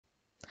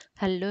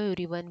Hello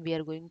everyone, we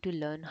are going to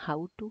learn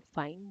how to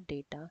find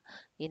data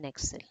in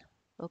Excel.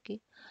 Okay,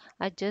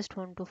 I just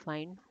want to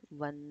find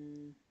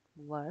one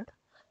word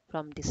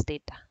from this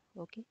data.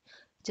 Okay,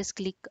 just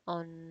click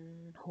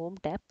on Home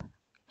tab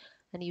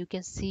and you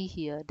can see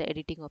here the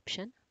editing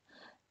option.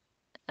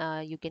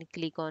 You can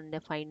click on the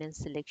Find and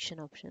Selection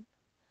option.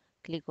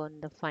 Click on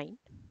the Find.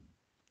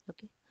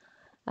 Okay,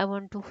 I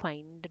want to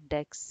find the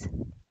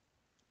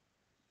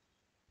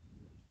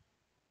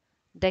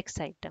Dex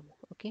item.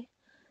 Okay,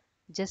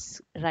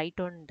 just write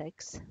on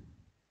Dex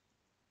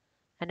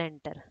and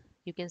enter.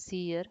 You can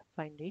see here,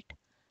 find it.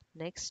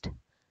 Next,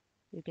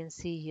 you can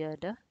see here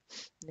the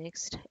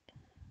next.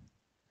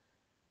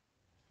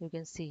 You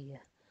can see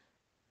here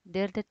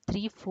there are the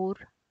 3 4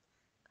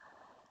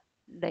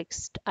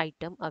 next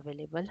item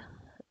available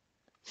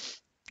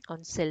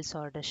on sales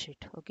order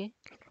sheet. Okay,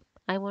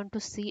 I want to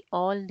see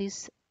all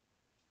this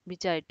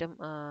which item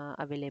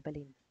available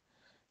in.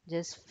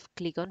 Just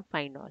click on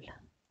find all.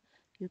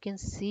 You can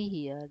see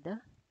here the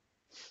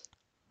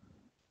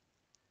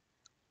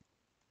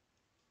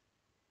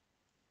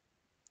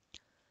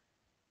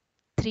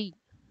three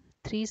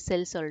three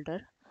sales order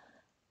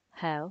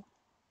have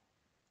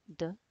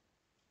the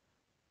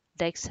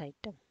dex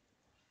item.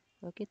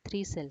 Okay,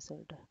 three sales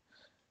order.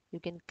 You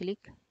can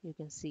click. You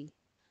can see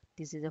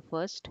this is the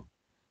first,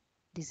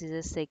 this is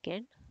the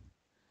second,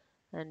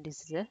 and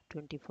this is the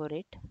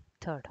 24/8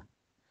 third.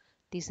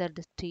 These are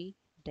the three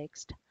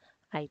text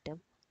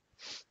item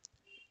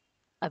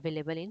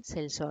available in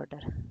sales order.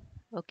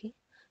 Okay,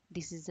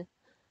 this is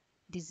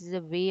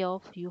a way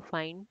of you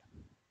find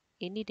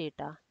any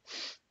data.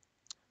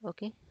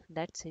 Okay,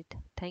 that's it.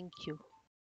 Thank you.